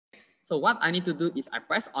So what I need to do is I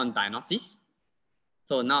press on Diagnostics.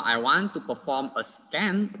 So now I want to perform a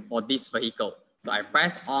scan for this vehicle. So I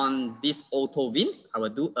press on this auto VIN. I will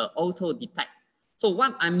do an auto detect. So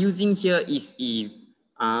what I'm using here is a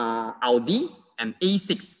Audi and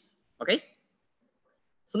A6. Okay.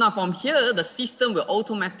 So now from here, the system will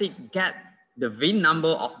automatically get the VIN number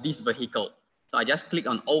of this vehicle. So I just click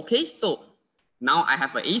on OK. So now I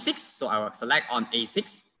have an A6. So I will select on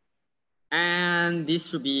A6. And this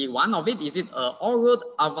should be one of it. Is it a all-road,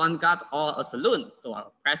 avant-garde, or a saloon? So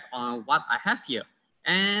I'll press on what I have here.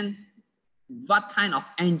 And what kind of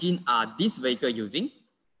engine are this vehicle using?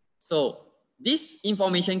 So this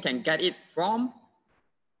information can get it from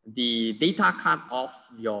the data card of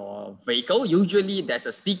your vehicle. Usually there's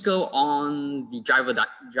a sticker on the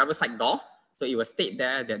driver side door. So it will state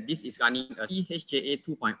there that this is running a CHJA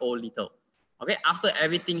 2.0 liter. Okay, after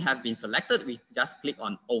everything has been selected, we just click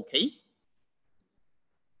on OK.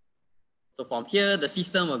 So from here, the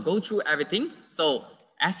system will go through everything. So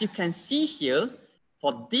as you can see here,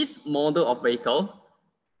 for this model of vehicle,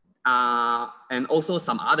 and also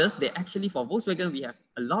some others, they actually, for Volkswagen, we have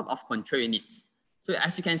a lot of control units. So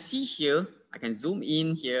as you can see here, I can zoom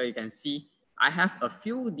in here, you can see I have a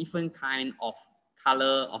few different kind of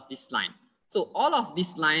color of this line. So all of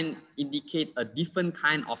this line indicate a different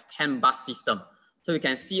kind of CanBUS system. So you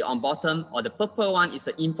can see on bottom, or the purple one is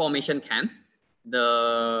the information CAN.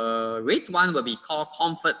 The red one will be called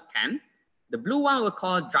comfort CAN. The blue one will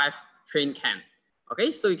call drivetrain CAN. Okay,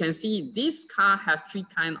 so you can see this car has three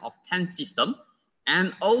kinds of CAN system,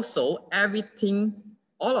 and also everything,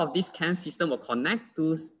 all of this CAN system will connect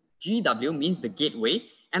to GW, means the gateway,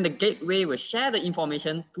 and the gateway will share the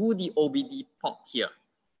information to the OBD port here.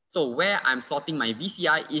 So where I'm slotting my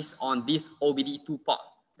VCI is on this OBD2 port.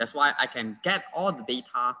 That's why I can get all the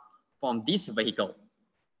data from this vehicle.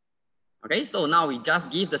 Okay, so now we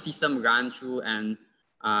just give the system run through and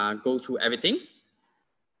go through everything.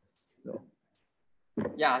 So,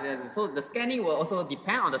 yeah, so the scanning will also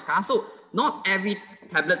depend on the car. So not every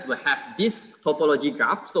tablet will have this topology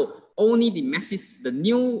graph. So only the Maxisys, the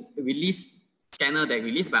new release scanner that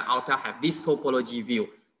released by Autel have this topology view,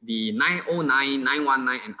 the 909,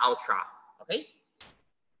 919, and Ultra. Okay.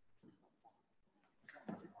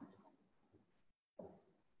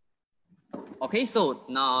 Okay, so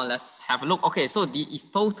now let's have a look. Okay, so the is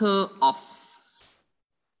total of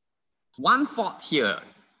one fault here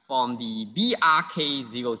from the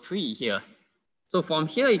BRK03 here. So from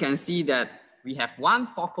here, you can see that we have one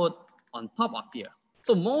fault code on top of here.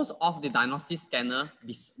 So most of the diagnostics scanner,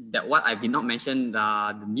 that what I did not mention,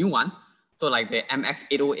 the new one, so like the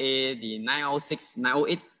MX808, the 906,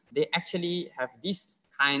 908, they actually have this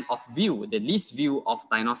kind of view, the list view of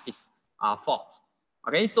diagnostics faults.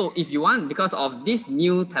 Okay, so if you want, because of this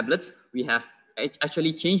new tablets, we have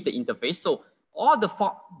actually changed the interface. So all the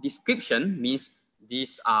fault description means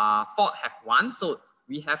this fault have one. So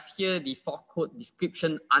we have here the fault code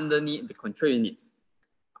description underneath the control units.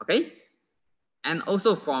 Okay, and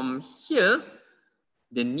also from here,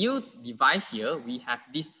 the new device here, we have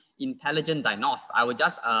this intelligent diagnose. I will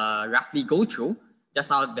just roughly go through. Just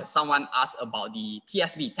now that someone asked about the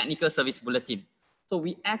TSB, Technical Service Bulletin. So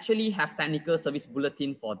we actually have technical service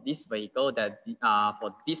bulletin for this vehicle that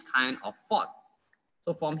for this kind of fault.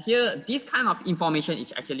 So from here, this kind of information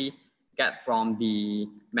is actually get from the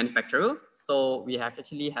manufacturer. So we have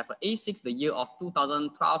actually have an A6, the year of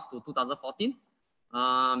 2012 to 2014.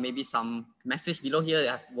 Maybe some message below here,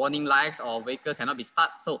 have warning lights or vehicle cannot be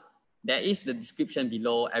started. So there is the description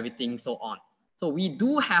below, everything so on. So we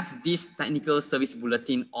do have this technical service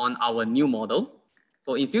bulletin on our new model.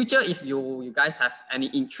 So in future, if you guys have any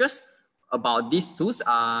interest about these tools,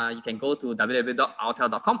 you can go to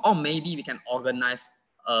www.autel.com, or maybe we can organize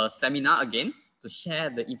a seminar again to share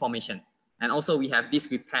the information. And also we have this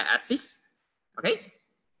repair assist. Okay.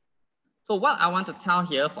 So what I want to tell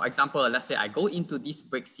here, for example, let's say I go into this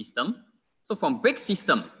brake system. So from brake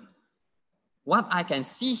system, what I can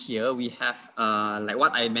see here, we have like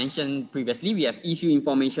what I mentioned previously, we have issue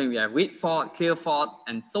information, we have red fault, clear fault,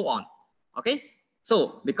 and so on. Okay.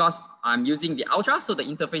 So because I'm using the Ultra, so the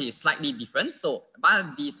interface is slightly different. So,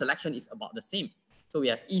 but the selection is about the same. So we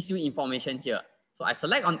have issue information here. So I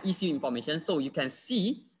select on issue information. So you can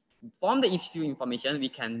see from the issue information, we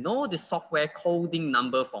can know the software coding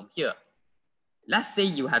number from here. Let's say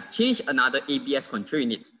you have changed another ABS control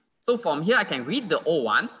unit. So from here, I can read the old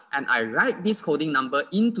one and I write this coding number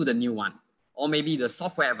into the new one. Or maybe the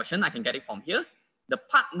software version, I can get it from here. The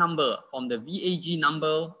part number from the VAG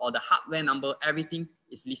number or the hardware number, everything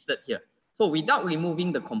is listed here. So without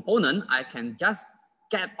removing the component, I can just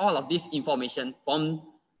get all of this information from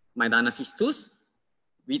my diagnosis tools,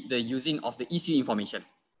 with the using of the ECU information.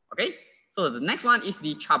 Okay, so the next one is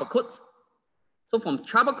the trouble codes. So from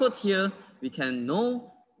trouble codes here, we can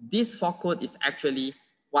know this fault code is actually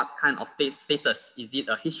what kind of status. Is it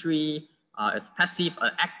a history, a passive,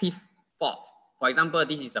 an active fault? For example,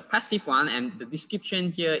 this is a passive one, and the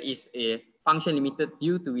description here is a function limited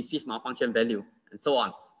due to receive malfunction value, and so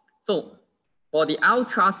on. So for the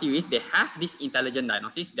Ultra series, they have this intelligent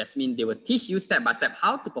diagnosis. That means they will teach you step by step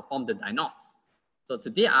how to perform the diagnosis. So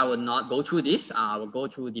today I will not go through this. I will go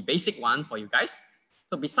through the basic one for you guys.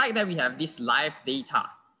 So beside that, we have this live data.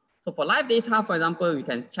 So for live data, for example, we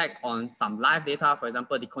can check on some live data. For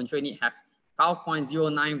example, the control unit have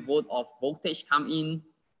 12.09 volt of voltage come in.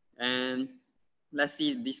 And let's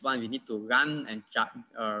see this one we need to run and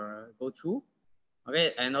go through.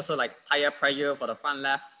 Okay, and also like tire pressure for the front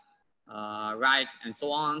left, right, and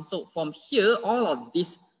so on. So from here, all of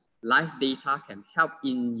this live data can help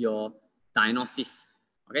in your diagnosis.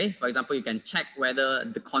 Okay, for example, you can check whether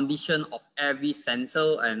the condition of every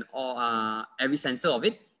sensor and every sensor of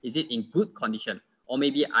it, is it in good condition? Or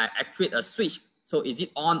maybe I actuate a switch, so is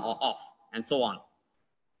it on or off, and so on.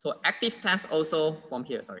 So active test also from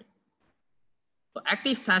here, sorry. So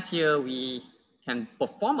active test here, we can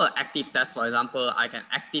perform an active test. For example, I can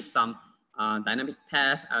active some dynamic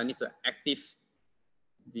test. I need to active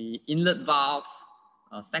the inlet valve,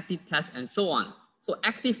 static test, and so on. So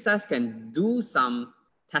active test can do some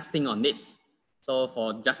testing on it. So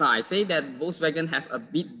for just now, I say that Volkswagen have a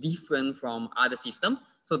bit different from other system.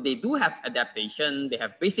 So they do have adaptation. They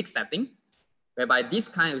have basic setting, whereby this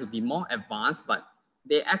kind will be more advanced, but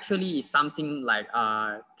they actually is something like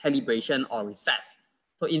calibration or reset.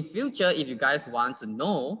 So in future, if you guys want to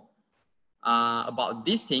know about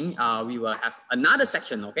this thing, we will have another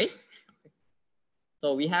section, okay?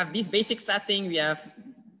 So we have this basic setting, we have,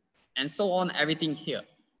 and so on, everything here.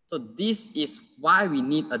 So this is why we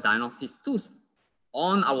need a diagnosis tools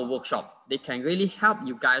on our workshop. They can really help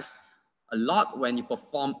you guys a lot when you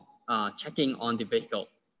perform checking on the vehicle,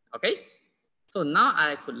 okay? So now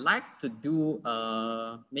I would like to do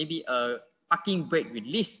maybe a parking brake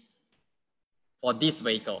release for this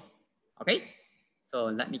vehicle, okay? So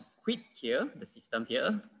let me quit here, the system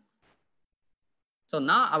here. So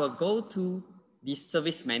now I will go to the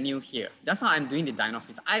service menu here. That's how I'm doing the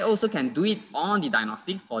diagnosis. I also can do it on the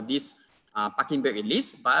diagnostics for this parking brake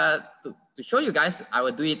release, but to show you guys, I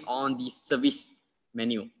will do it on the service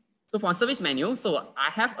menu. So for service menu, so I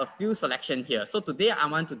have a few selection here. So today I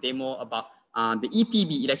want to demo about the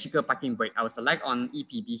EPB, electrical parking brake. I will select on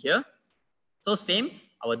EPB here. So same,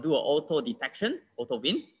 I will do an auto detection, auto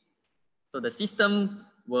VIN. So the system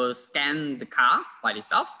will scan the car by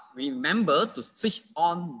itself. Remember to switch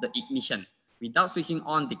on the ignition. Without switching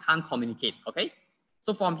on, they can't communicate, okay?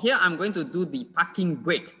 So from here, I'm going to do the parking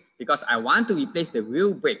brake because I want to replace the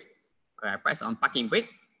wheel brake. Okay, I press on parking brake.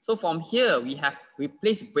 So from here, we have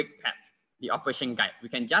replace brake pad, the operation guide. We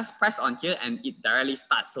can just press on here and it directly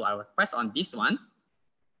starts. So I will press on this one.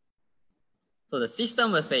 So the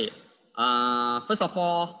system will say, first of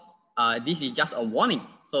all, this is just a warning.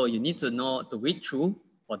 So you need to know to read through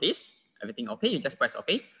for this. Everything okay, you just press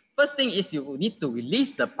okay. First thing is you need to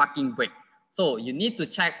release the parking brake. So you need to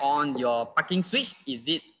check on your parking switch. Is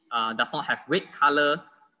it does not have red color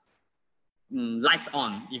lights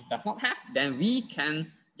on? If does not have, then we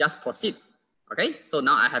can just proceed. Okay, so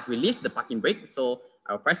now I have released the parking brake. So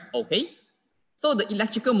I'll press OK. So the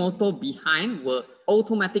electrical motor behind will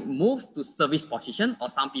automatically move to service position, or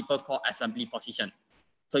some people call assembly position.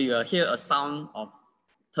 So you will hear a sound of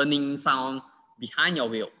turning sound behind your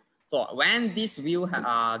wheel. So when this wheel,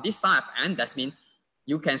 this sound ends, that means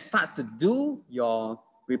you can start to do your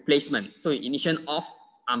replacement. So ignition off,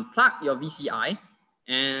 unplug your VCI,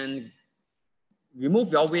 and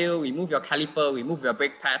remove your wheel, remove your caliper, remove your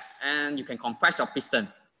brake pads, and you can compress your piston.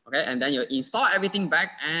 Okay, and then you install everything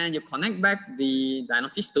back and you connect back the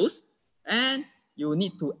diagnosis tools, and you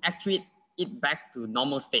need to actuate it back to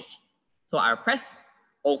normal stage. So I'll press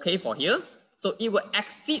OK for here. So it will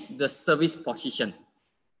exit the service position.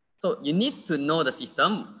 So you need to know the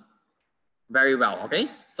system very well,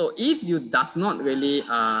 okay? So if you does not really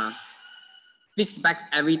fix back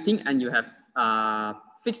everything and you have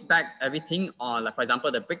fixed back everything, or like for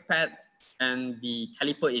example, the brake pad and the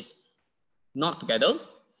caliper is not together,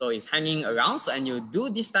 so it's hanging around. So, and you do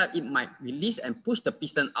this type, it might release and push the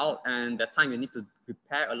piston out, and that time you need to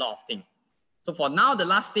repair a lot of things. So for now, the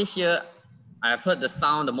last stage here, I have heard the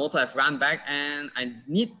sound, the motor have run back, and I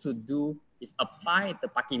need to do is apply the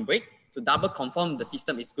parking brake to double confirm the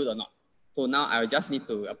system is good or not. So now I just need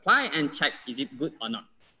to apply and check, is it good or not?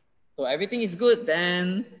 So everything is good,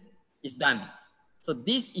 then it's done. So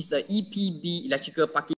this is the EPB electrical parking